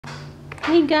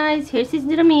Hey guys, here's his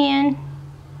little man.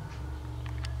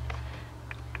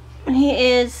 He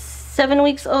is 7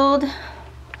 weeks old.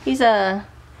 He's like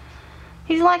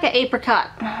an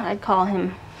apricot, I'd call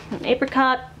him. An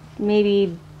apricot,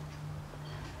 maybe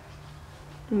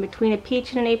in between a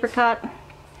peach and an apricot.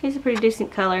 He's a pretty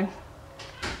decent color.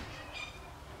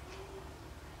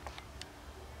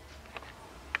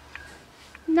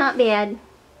 Not bad.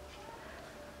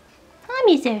 Hi,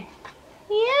 mister.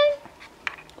 Yeah?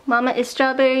 Mama is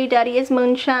strawberry, daddy is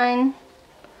moonshine.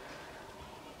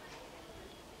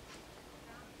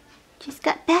 Just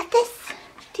got Bethis?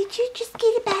 Did you just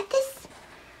get a Bethis?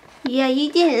 Yeah,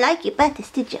 you didn't like your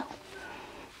Bethis, did you?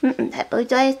 That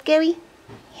bird's eye is scary.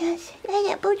 Yes,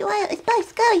 that bird's eye is probably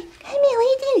scary. Come here, what are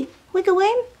you doing? Wiggle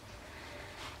worm?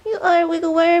 You are a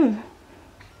wiggle worm.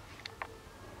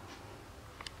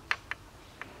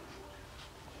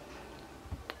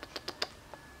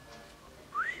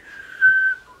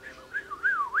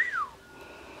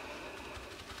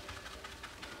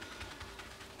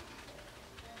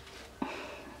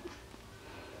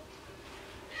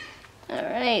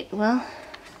 Alright, well.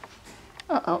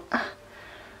 Uh-oh.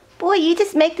 Boy, you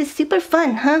just make this super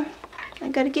fun, huh? I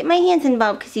gotta get my hands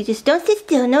involved because you just don't sit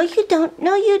still. No, you don't.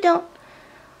 No, you don't.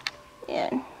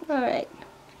 Yeah, alright.